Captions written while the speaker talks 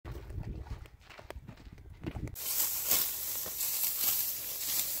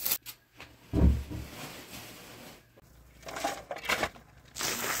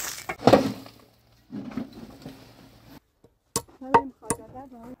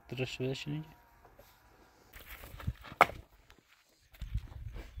درست شده شنیدی؟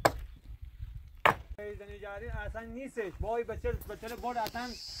 زنجاری اصلا نیستش. وای بچه رو برد اصلا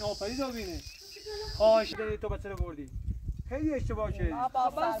ناپدید رو بینه. خواهش داری تو بچه رو بردی. خیلی اشتباه شد.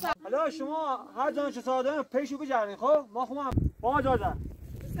 حالا شما هر جان چه ساده پیشو بجرین خب ما خودم باز دادم.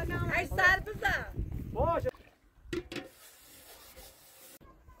 ای سر بزن. باشه.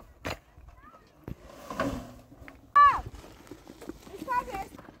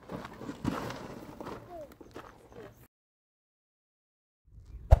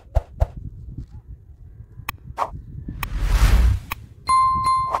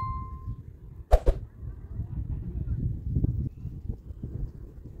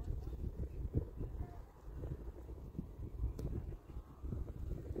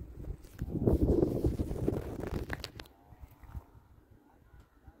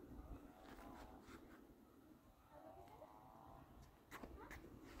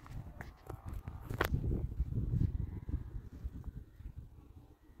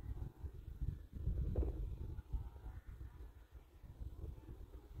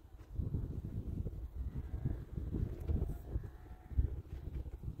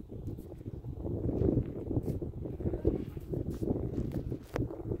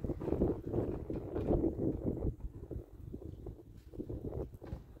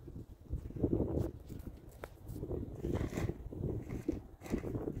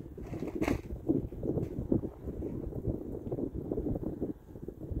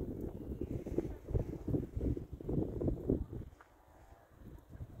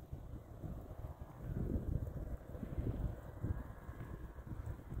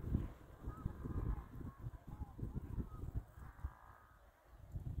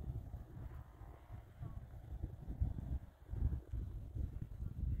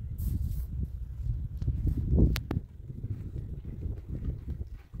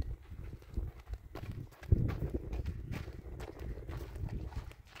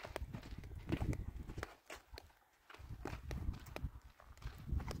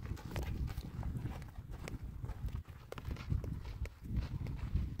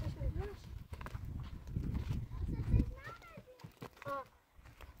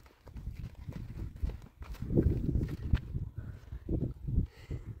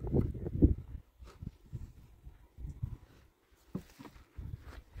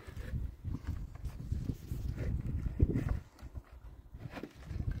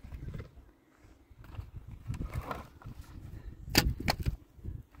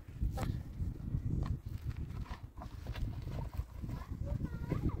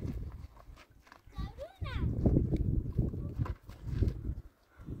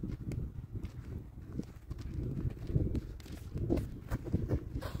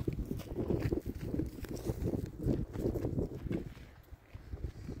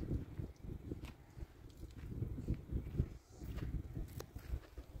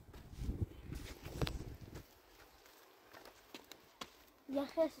 يا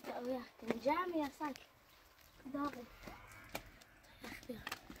أخي يا أخي جامي يا ساك داغي يا أخي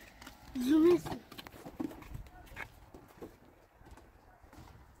زوميسي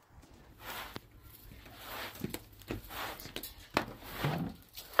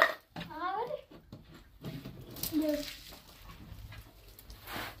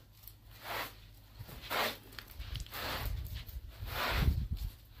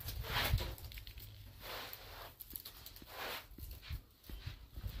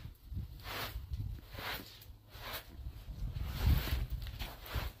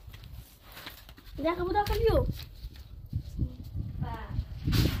Dah kamu dah kali yuk.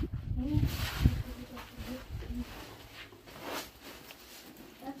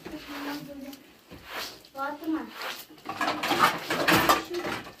 Fatıma.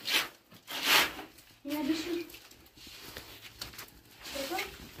 Yine bir şey. Baba.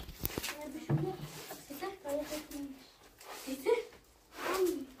 Yine bir şey yok. Sese kayıp etmemiş. Sese.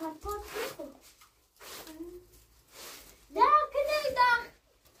 Patlat yok. Dah kene dah.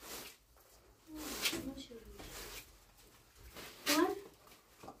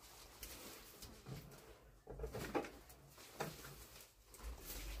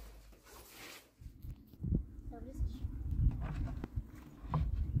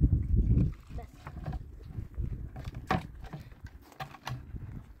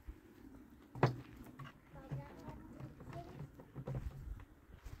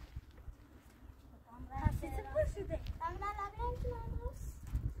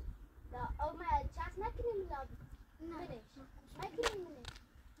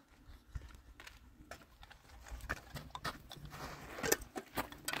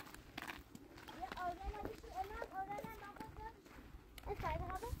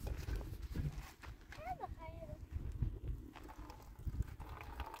 It's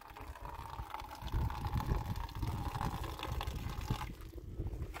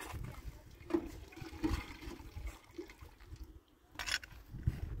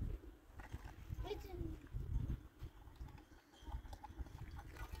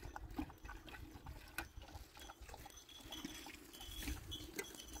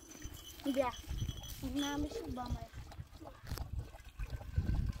بیا نمیشه با من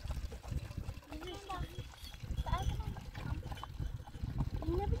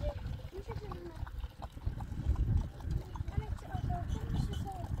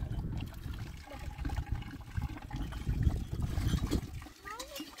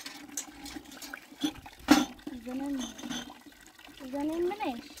زنین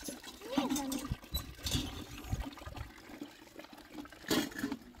منش زنین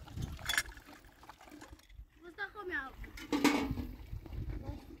مستقیم یا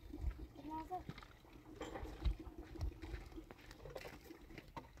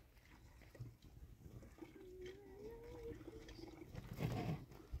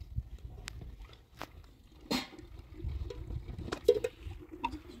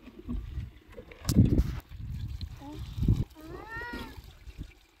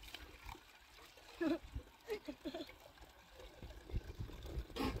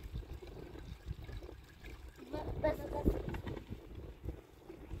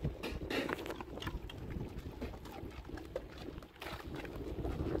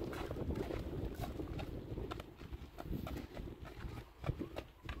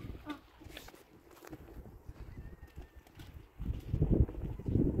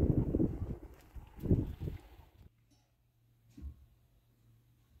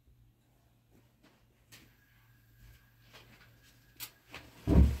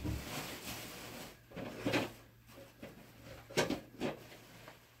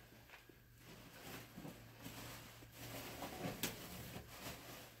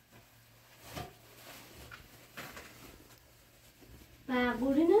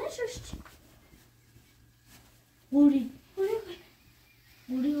بوری نشستی بوری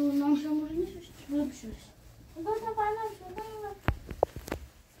نامشم بوری نشستی بوری بشستی بازم بانم شدم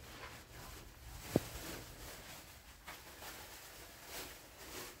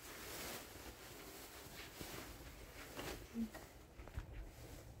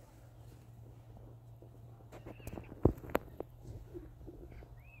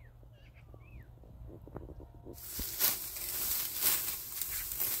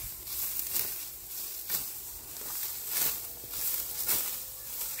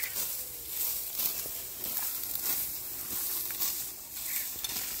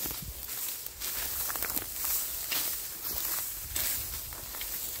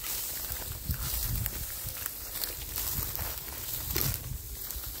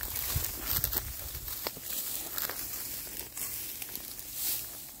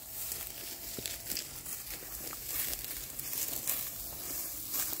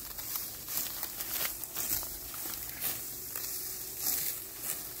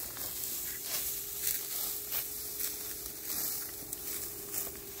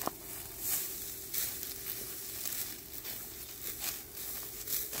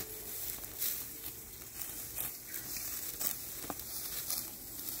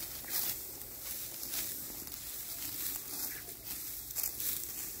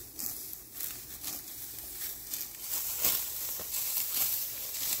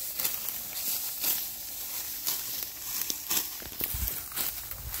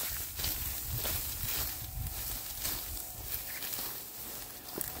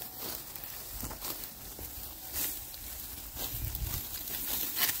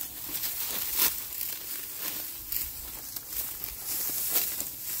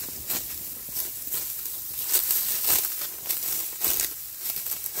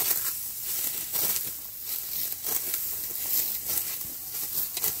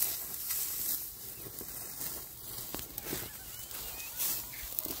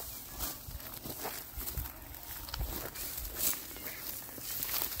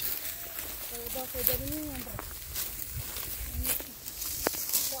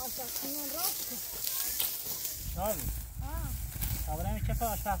شاید خبرم چه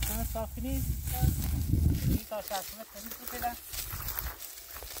تا آشپزخونه صاف کنی؟ این تا آشپزخونه کنی تو پیدا؟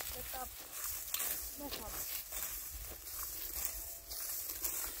 بتاب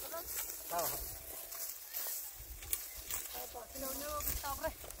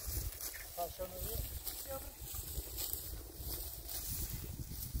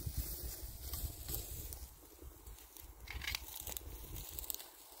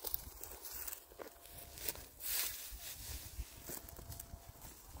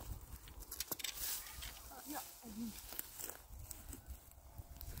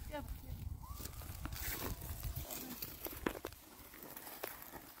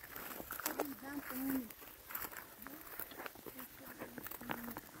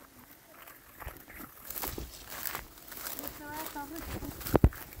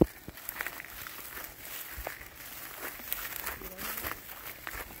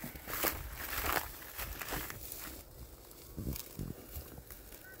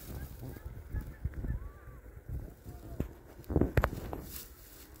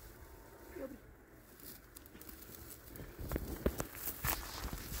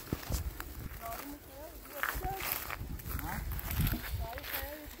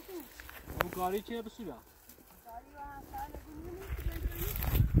کاری چیه بسیار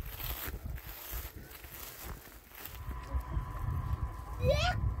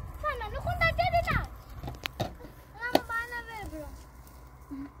Sana nu conta de nada. Não vai na ver, bro.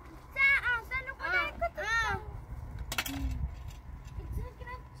 Você não conta que tu. Isso que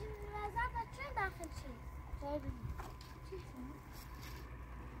não tinha nada de dar aqui. Sabe?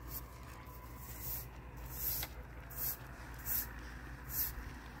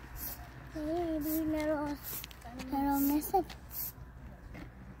 Pero me se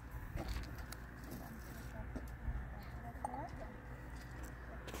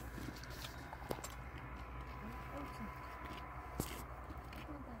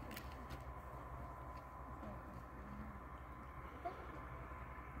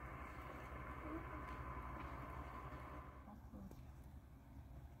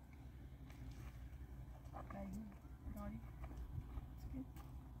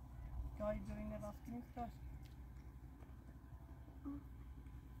Guy doing the asking stuff.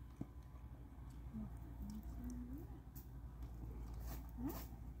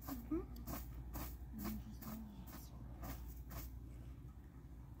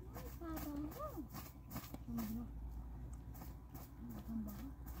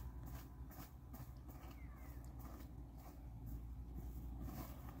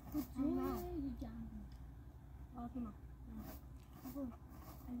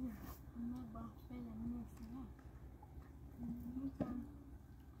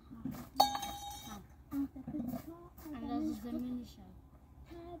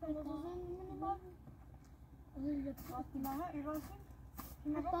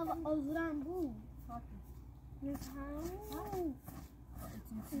 Estava azrambu.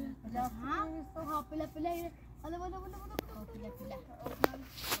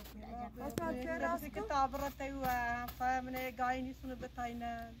 كتاب رتيوا فمن جايني سنو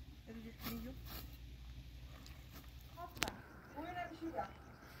بتاينا الجسميو.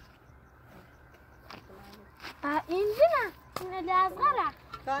 عندنا من اللي أصغر.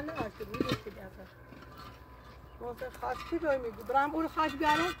 كان أشتري كده أصغر. وفي خاص كده يمي برام أول خاص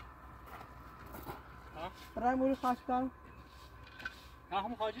بيعرف. برام أول خاص بيعرف.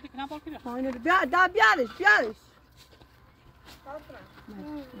 هم خارجی دیگه نبال کنه خاینه بیا دا بیارش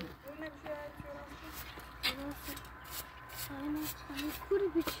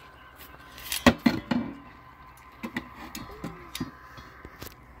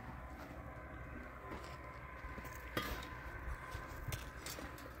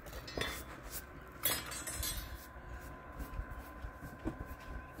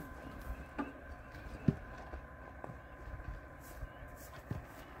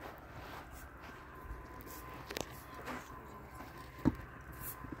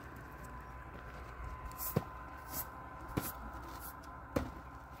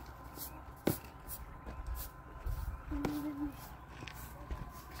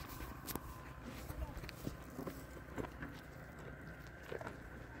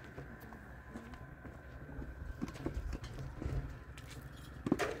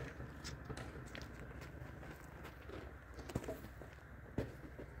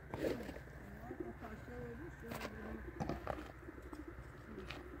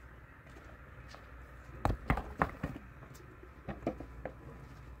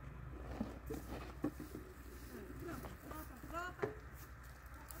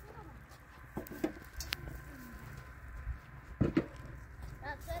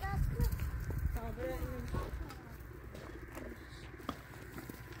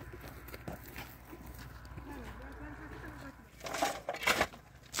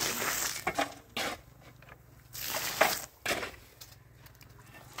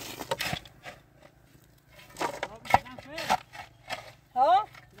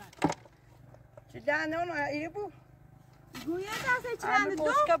نه نه ایه بو گویا دست چند دو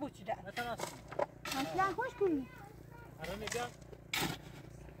بوسکه بود چیده اصلا خوش کنی آره نگاه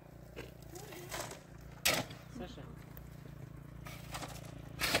سشه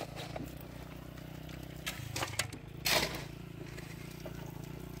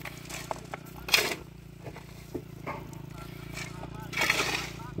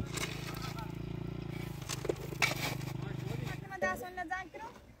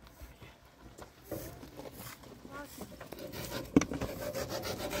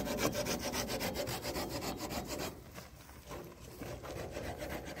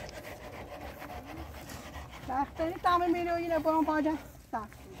ساختنی تعمیر میره و اینه برام پاجا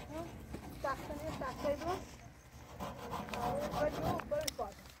ساختنی برام آجو برای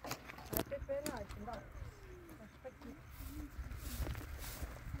پاجا آجو پینا آجو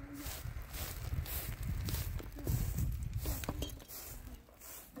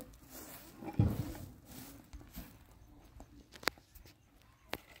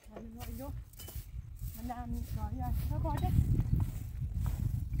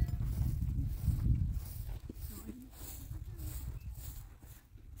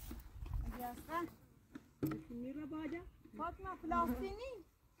فاطمه فلسطینی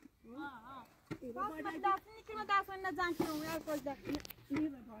فاطمه فلسطینی که ما دستان نزن کنم یا کجا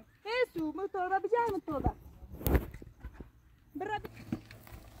هیچو مطور بجای مطور برا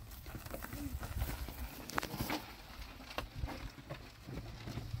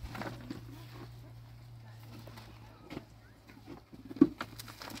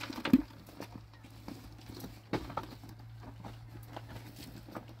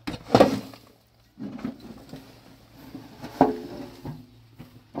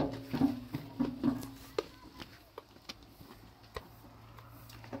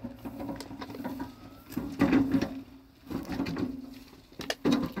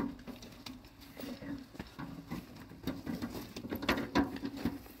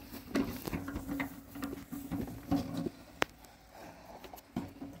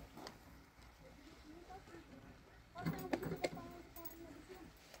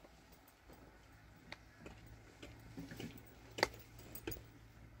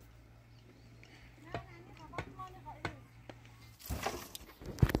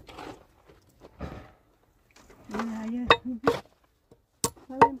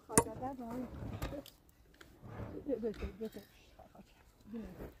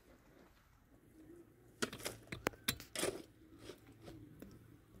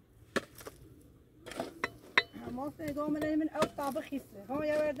ماست نگاه من من اوت طابخ خیسه ها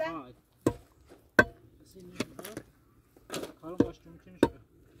یا ورده کارو باش ممکنه شد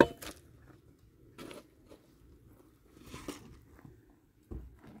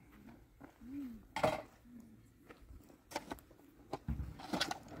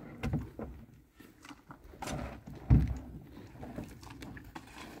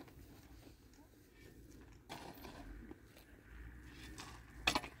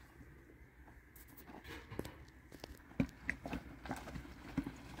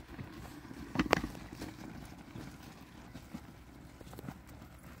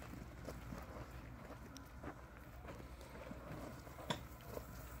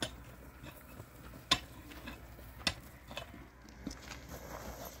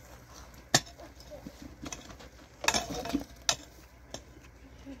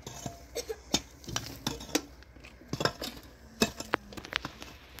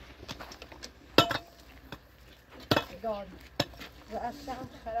دار و اصلا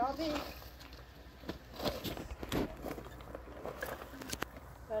خرابی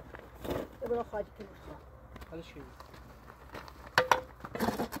برو خواهد کنید حالش که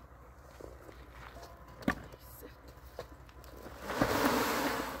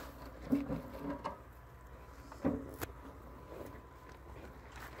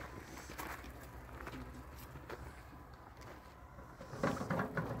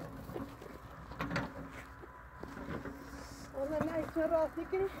چه راستی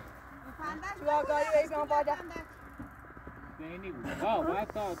کنی؟ تو آگاهی ای بیان بادا بینی بود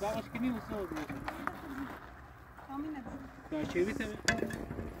باید داغش کنی و سوز بود تا چه بیسه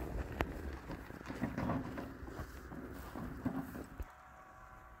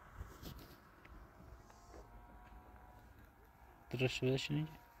درش بدش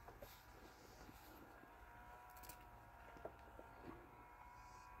نیجه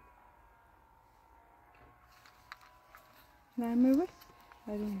نرمه بود؟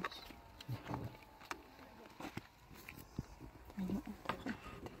 آره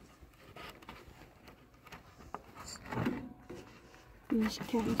میشه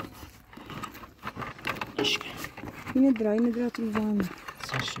اینه درا تو زمان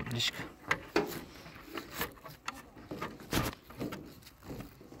سرش بلش کن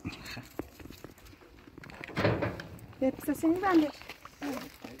به پسسی میبنده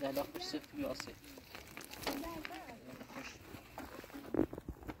دلا خوش سفت بیاسه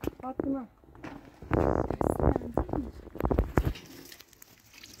فاطمه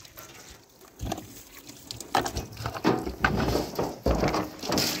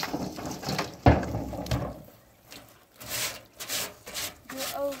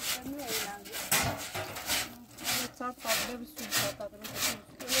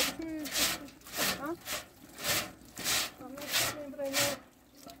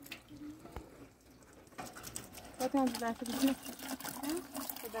Потом дальше будем.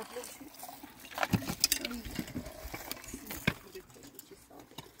 Куда включить?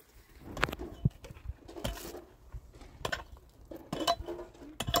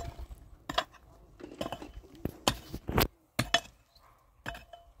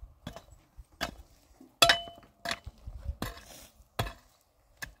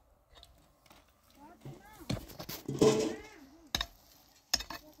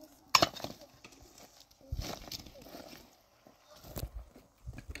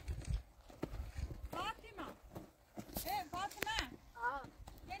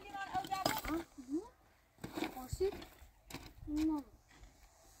 چی؟ ما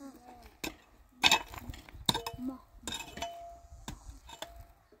ما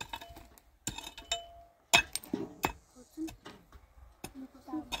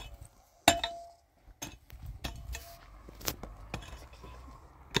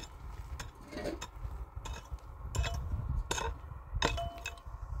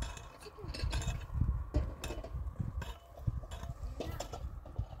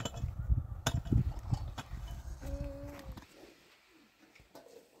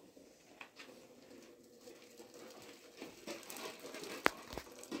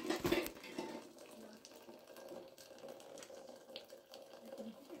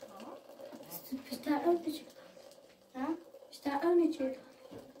Está onde chega? Está onde chega?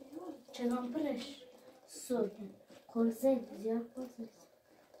 Chegam presh. Sobe. Conselhos, já conselhos.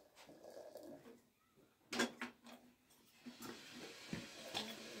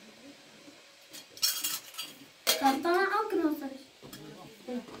 Cantana ao que não sabes?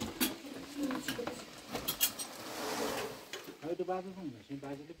 Aí do bairro vamos, a gente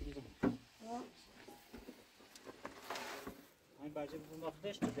vai de prisão. Aí baixo do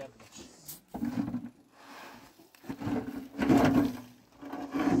nordeste do Berto.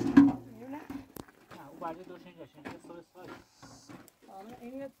 بعد دو شنجه سوال سوال. آمین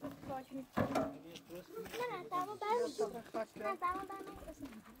این تو کاشی. نه تمام برمی‌شود. نه تمام برمی‌شود.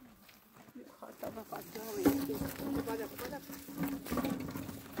 خاطر بخاطر باید.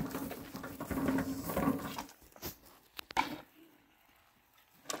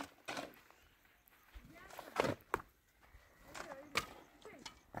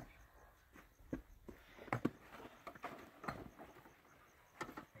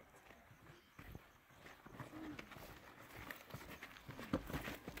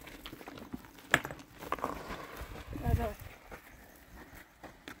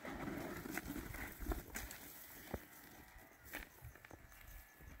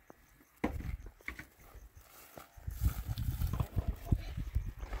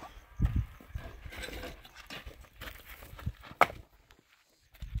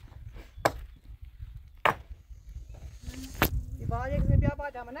 یک زن بیا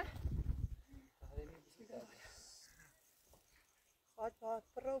باید همه نه؟ خواهد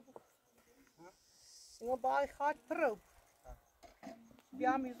پرو بود اینو باید خواهد پرو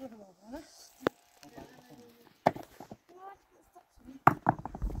بیا میزون همه بود نه؟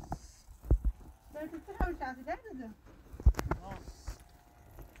 در تو همه شانسی در دادم؟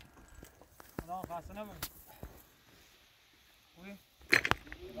 نه خسته نبود خوبی؟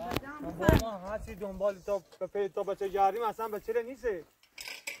 ما هستی دنبال تا بچه جردیم اصلا بچه نیسته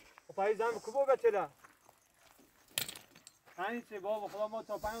و پایی زن بکو بچه ده نیسته بابا خدا ما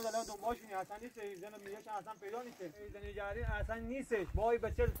تا 5 دلار دنبال شونی اصلا نیسته زن میگه اصلا پیدا نیسته زن جردیم اصلا نیسته بایی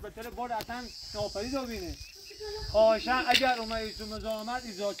بچه بار اصلا ناپدید رو بینه خواهشن اگر اومدی تو مزاحمت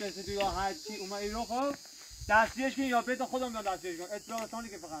ایزا کسی یا هرچی اومدی رو خب دستیش کن یا پیدا خودم یا دستیش کن اطلاعاتانی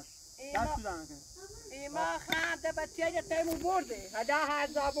که فقط دست تو دارن کن ما خانده بچه تیمو برده هدا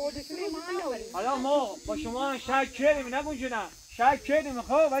هزا برده شدی ما نوری حالا ما با شما شک کردیم نبونجه نه شک کردیم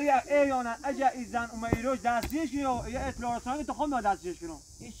خب ولی ایانا اگر این زن اومدی روش دستیش کن یا اطلاعاتانی تو خودم یا دستیش کنم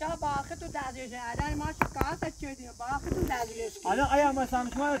ایشا باخت تو دستیش الان ما شکایت کردیم باخت تو دستیش کن الان اگر مثلا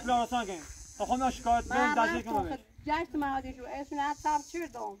شما اطلاعاتان کن تو خودم یا شکایت کنم دستیش کنم جشت مهادیشو اسم نتاب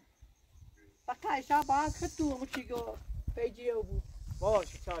چردم فقط ایشا باخت تو مچیگو پیجیو بود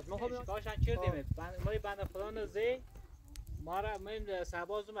باشه چشم ما خب شکاشان کردیم ما بنده خدا نزه ما را من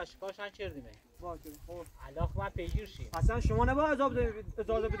سربازم شکاشان کردیم باشه خب الان ما پیگیر شیم اصلا شما نباید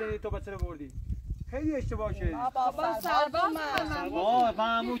اجازه بدید تو بچه رو بردی خیلی اشتباه کردی بابا سرباز آه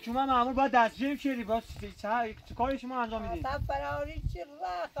مامور شما مامور باید دستگیر کردی باز چه کاری شما انجام میدید اصلا فراری چی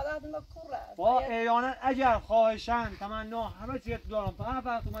را خلاص مکوره با ایانا اگر خواهشن تمنا همه چیز دارم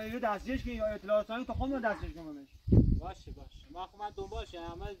فقط اومدی رو دستگیرش کنی یا اطلاعاتانی تو خودم دستگیرش کنمش باشه ما خب من دنبالش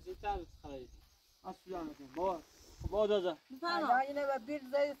همه زودتر خرید اصلا نکن با دازه الان اینه و بیر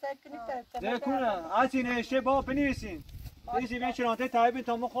زیر سکنی نه کنه اصلا نشه با بنویسین بنویسین به چرانته تایبین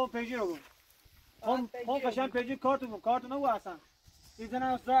تا ما خوب پیجی رو هم قشنگ پیجی کارت نگو اصلا ایزن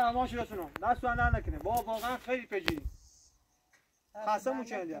اصلا اماش رسونم دست اندر نکنه با واقعا خیلی پیجی خاصه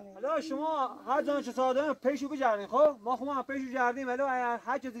موچندیا حالا شما هر جان چه ساده پیشو بجردین خب ما خودمون پیشو جردیم ولی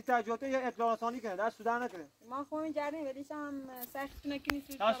هر چیزی تجربه یا اطلاعاتی کنه دست در نکنه ما خودمون جردیم ولی هم سخت نکنی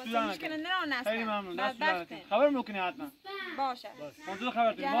تو دست کنه نه خیلی ممنون دست در خبر میکنی حتما باشه منظور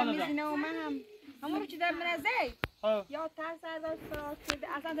خبر تو ما دادم و من همون رو چی در مرزه یا ترس از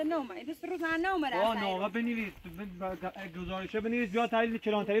اصلا در نومه این دوست روز من نومه رفت نامه بنویس گزارشه بنویس بیا تحلیل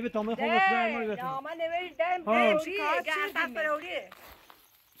کلانتری به تامه خود نامه نوشتم پیوری گردن فروری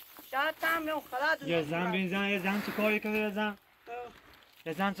شاید تمرین خلاص. یه زن بین زن، یه زن چه کاری کنه؟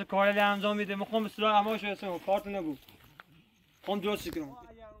 یه زن چه کاری انجام میده؟ میخوام اصلاح اماش برسونم، کارت نگو. خواهم درست کنم.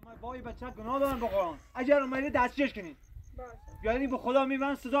 اگر اومد با این بچه گناه دارن به قرآن. اگر اومد دستگیرش کنین. یعنی به خدا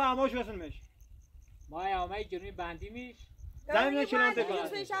میبند سزا اماش برسونمش. ما همه جرمی بندی میش. زمین چنان تکان.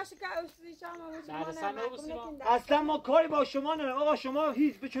 اصلا ما کاری با شما نداریم. آقا شما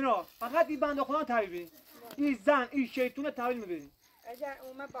هیچ به کنار. فقط این بنده خدا تحویل. این زن، این شیطون تحویل میبرین. اگر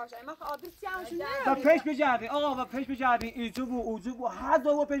اومد باشه ما آدرسی همشون و پیش بجردین آقا و پیش بجردین ایجوب و اوجوب و هر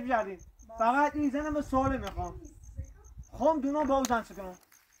دو پیش بجردین. فقط این زنم سواله میخوام. خواهم دونم با او زن سکنم.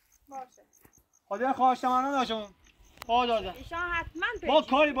 باشه. خدا خواهشتمانان داشتم. خدا ایشان حتما پیش. ما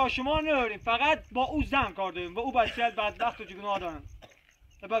کاری با شما نداریم. فقط با او زن کار داریم. با او بچه بدبخت و جگناه دارن.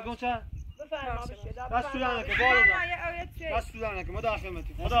 بگم چه؟ دست سودانه که بالو دست سودانه که ما در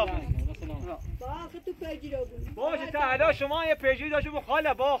خدمتیم. خدا باشه تا شما یه پیجی داشته با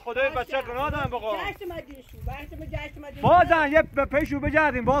خاله با خدای بچه گناه دارن بقا بازن یه پیشو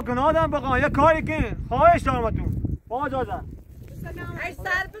بجردیم با گناه دارن بقا یه کاری کن خواهش دارمتون باز آزن ای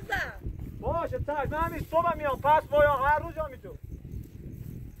سر بزن باشه سر من همین صبح میام پس بایا هر روز هم میتون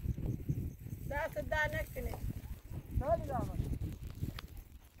دست در نکنه خیلی دارم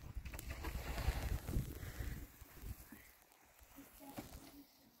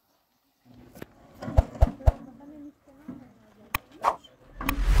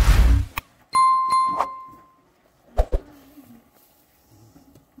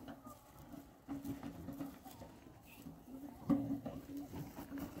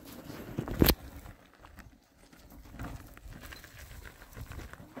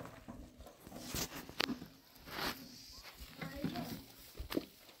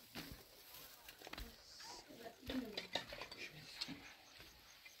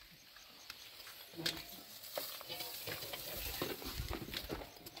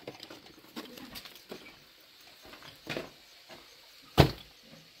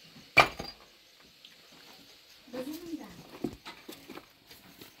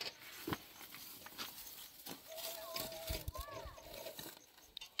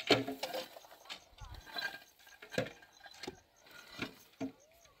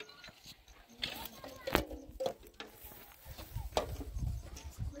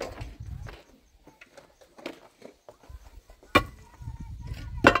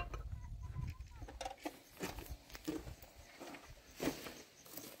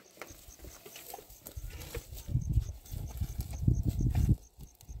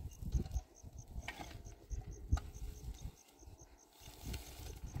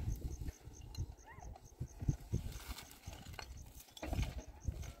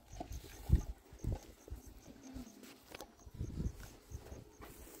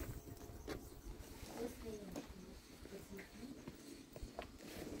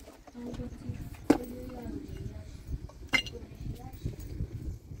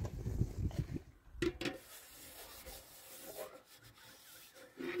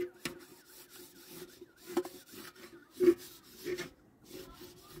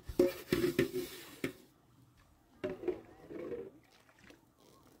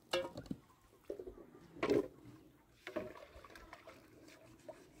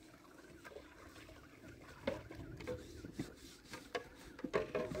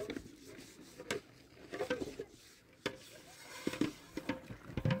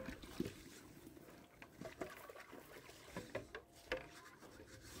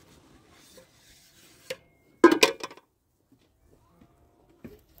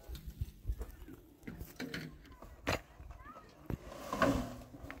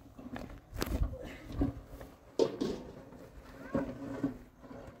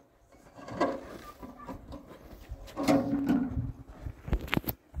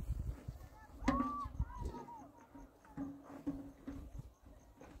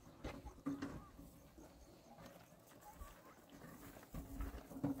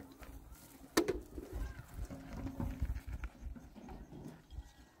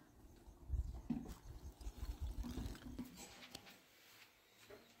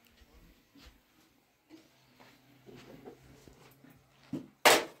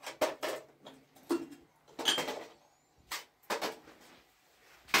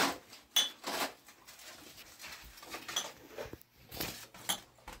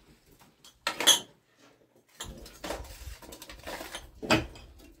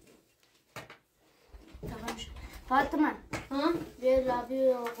فاطمه ها بیا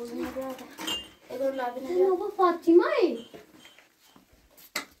لابی قوزی نگرد اگر لابی نگرد بابا فاطمه ای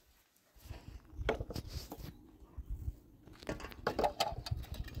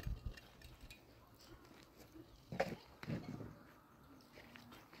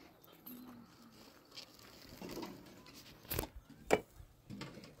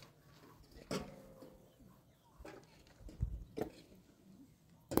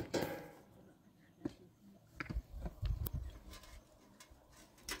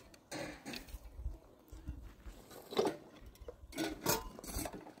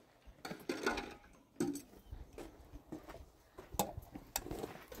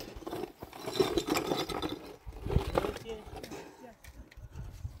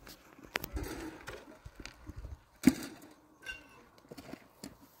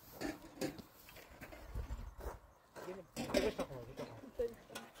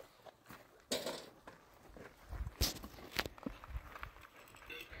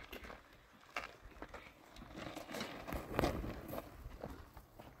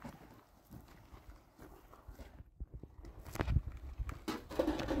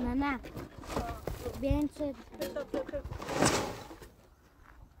نه بیاین چه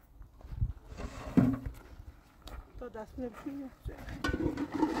تو دست نمیشونی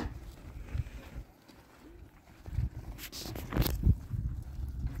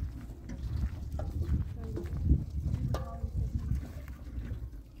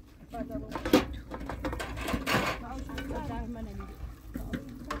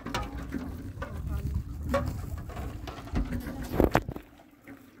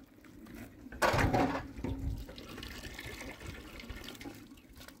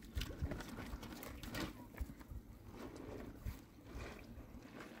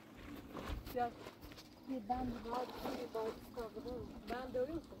یه بند بند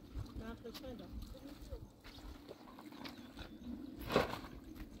داریم خب من خشمندم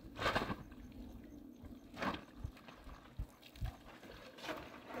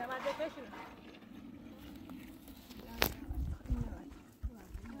یمده بشون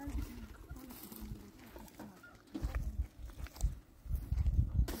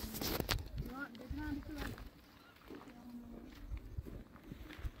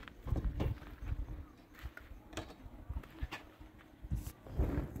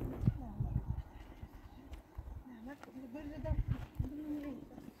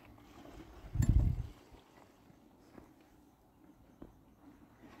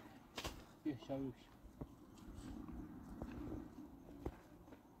شاویش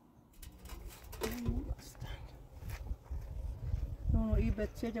نونو این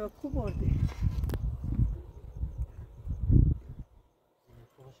بچه جا کو برده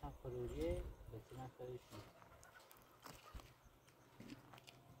خوبش هم فروریه بسیار فرشی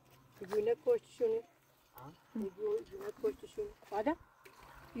گونه کشتشونه گونه کشتشونه آده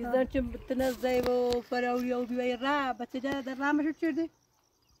یزدان چه تنزه و فراوری و بیوی را بچه جا در رامشو چرده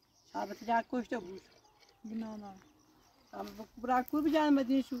بچه جا کشته بود نه اما برای کوی بجان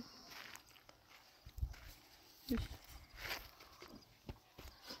مدینشو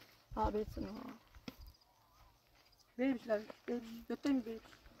بیتونه بیش لب دوتایی بیش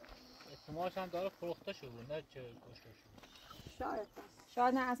احتمالش هم داره فروخته شده نه چه کشته شده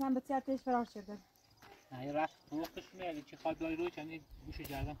شاید نه اصلا به تیاتش فرار شده نه یه رفت فروخته شده اگه چی خواد بیایی روی چندی گوش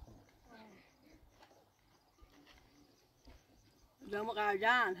گردن خونه زمو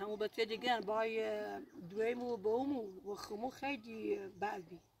قرجان همو بچه دیگه بای دویمو بومو و خمو خیلی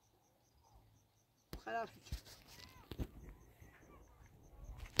بعدی خلاص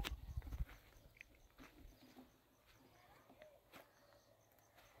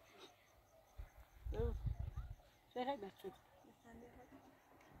چه هی بچه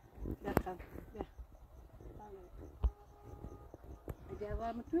بخم اگه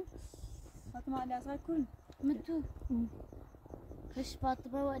وار متو فاطمه علی اصغر کن متو خش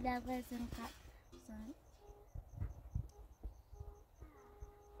فاطمه ولا غير زنقاء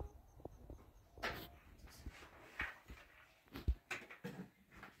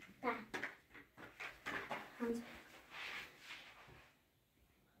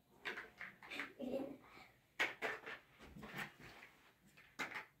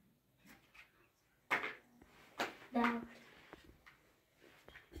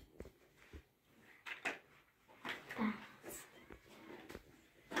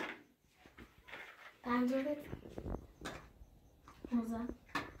Panjabet Moza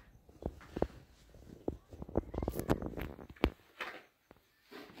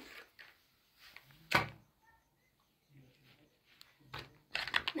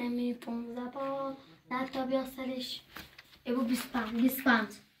نمی 15 با در تا بیا سرش ابو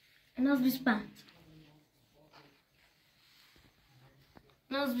 25 ناز 25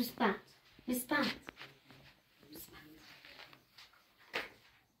 ناز 25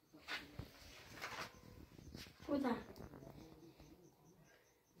 Куда?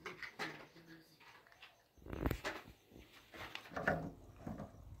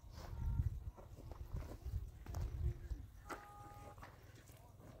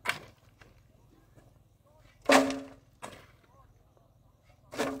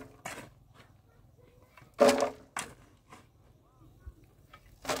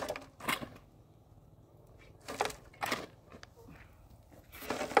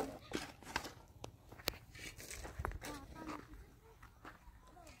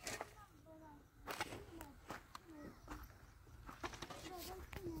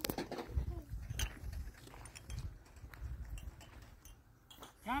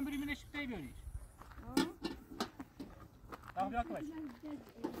 هم بریم اینه شکته بیارید بیا که باید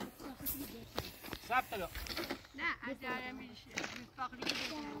سب تلو نه عجله میشه فقری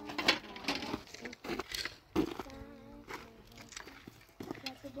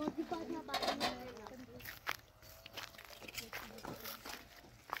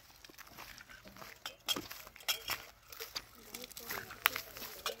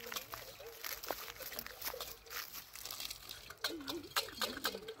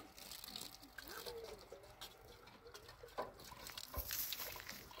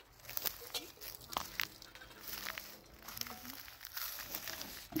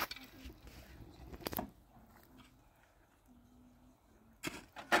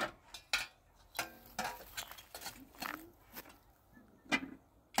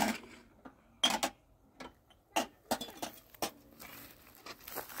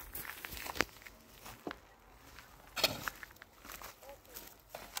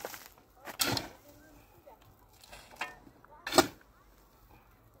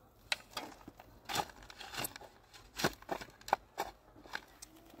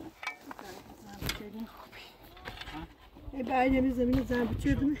بعد یه زمین زن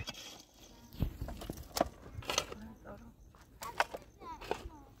بچردم.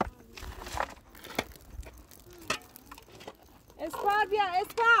 اسپار بیا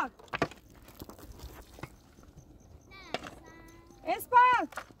اسپار. اسپار.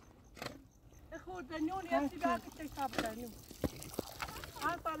 خورده نون یه سیگار که تشتاب داریم.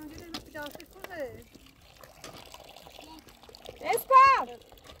 هر پارونجی دیگه پیداشت کنه. اسپار.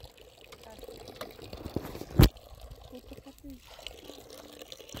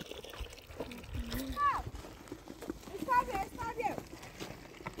 اسپار بیا.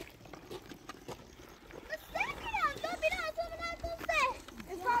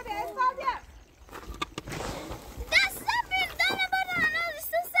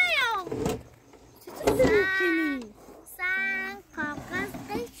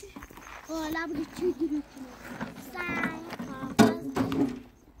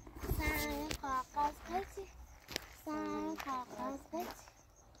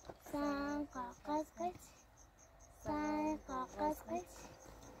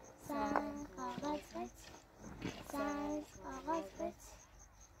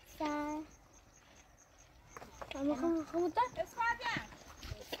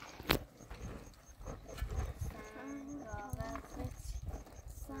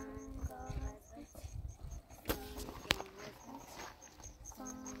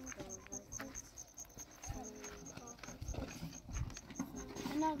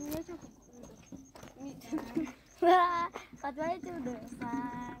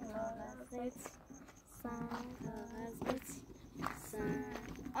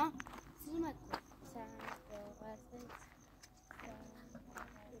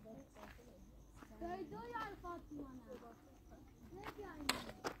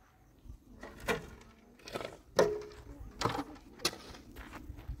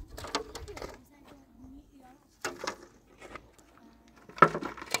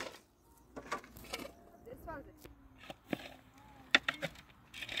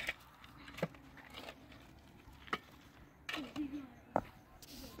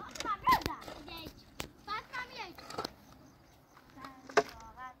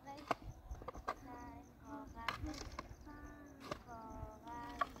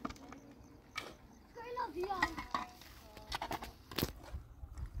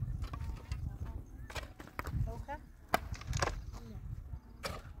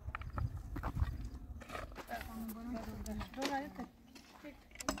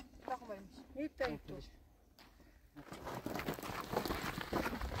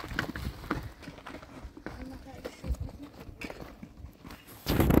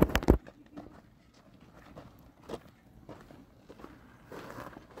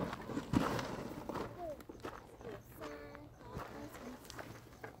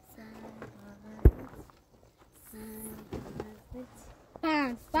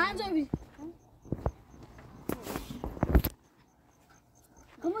 Panzobi.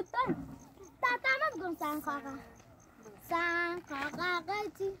 Kemudian tatamu bukan sangkaka. Sangkaka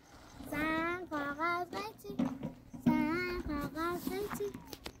kecil. Sangkaka kecil. Sangkaka kecil.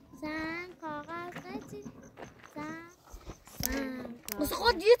 Sangkaka kecil. Sangkaka. Masuk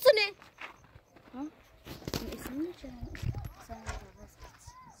kok gitu nih? Hah? Ini isinya jangan. Sangkaka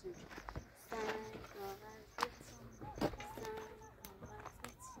kecil. Sangkaka kecil.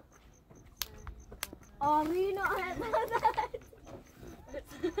 Oh, Rino,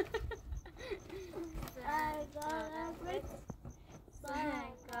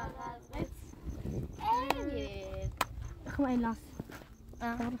 Kemain las.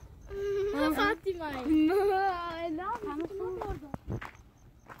 Fatima. Kamu semua.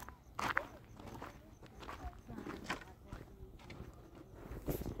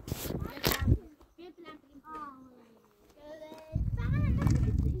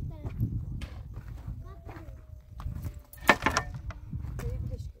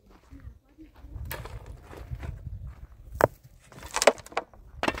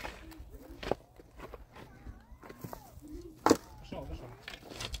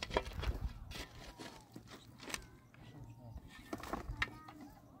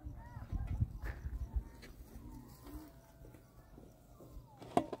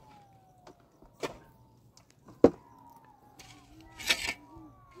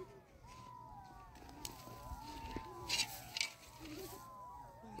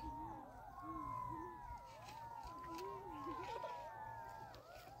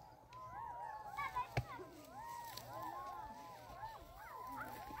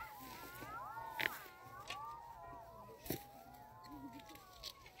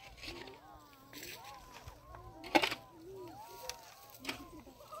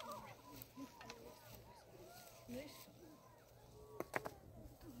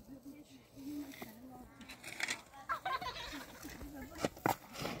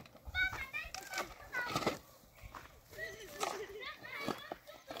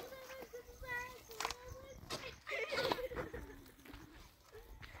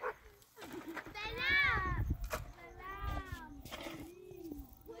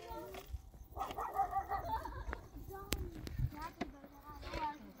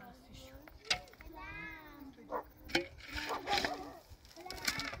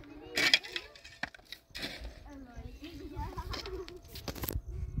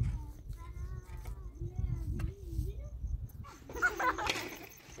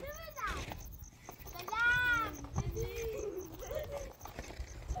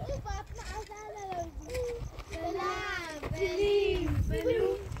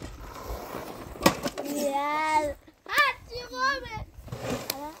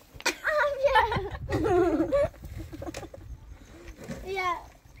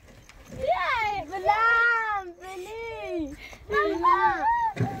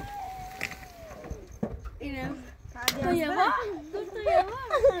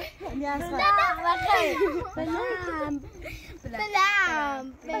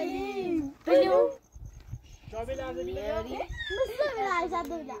 شابی لحظه بیده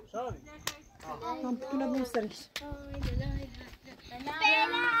شابی هم بتونه بوسرش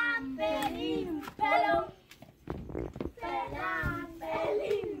Pelam, pelim, pelum. Pelam,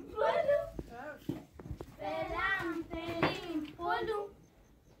 pelim, pelum. Pelam, pelim, pelum. Pelam, pelim, pelum.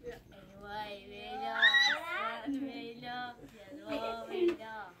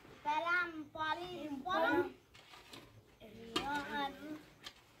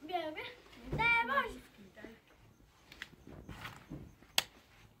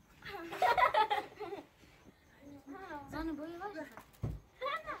 Sana boyu var mı?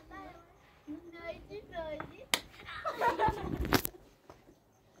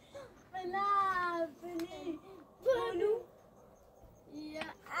 Bela, beni, bunu. Ya,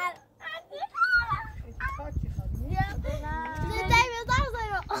 ya, Zeday mi zar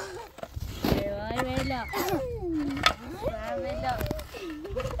Vay Bela. Bela.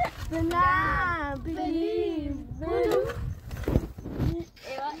 Bela, beni, bunu.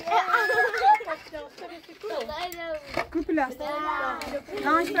 Kupla.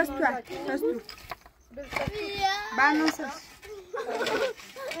 Não, espera, espera tu. Vai, não sei.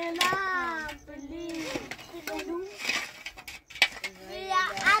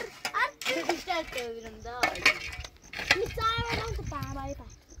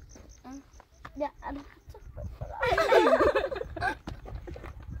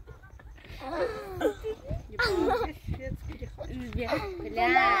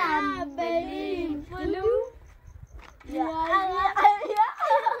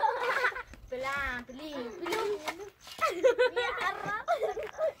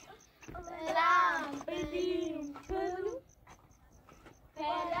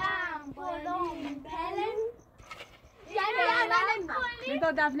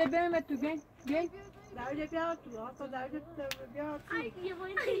 Então, Davi, bem, mas tu vem, vem. Davi, bem, tu, ó, só Davi, bem. Ai, eu vou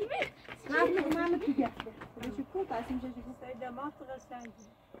entender. Mas tu quer? Deixa eu contar, assim, já chegou. Sai da massa da sangue.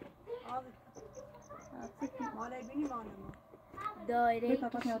 Olha. Olha aí, bem, mano. Daire Tá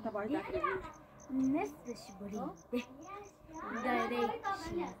passando outra voz daqui. nesfish burinde. Daire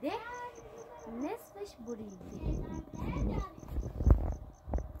kişide nesfish burinde.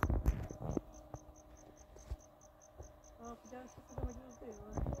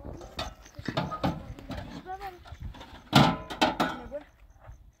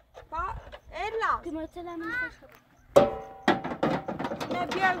 Ella, Timotela mi seçtim. ne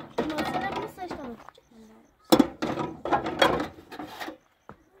bien. Timotela mi seçtim.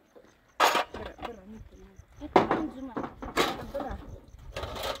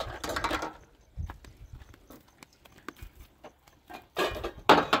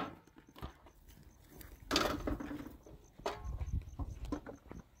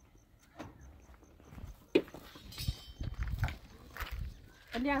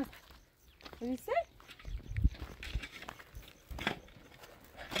 Aliás, você?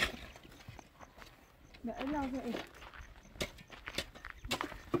 Não, não, não.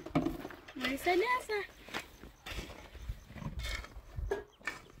 Mas é nessa.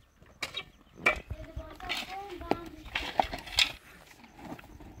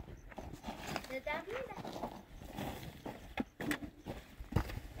 Você tá vindo?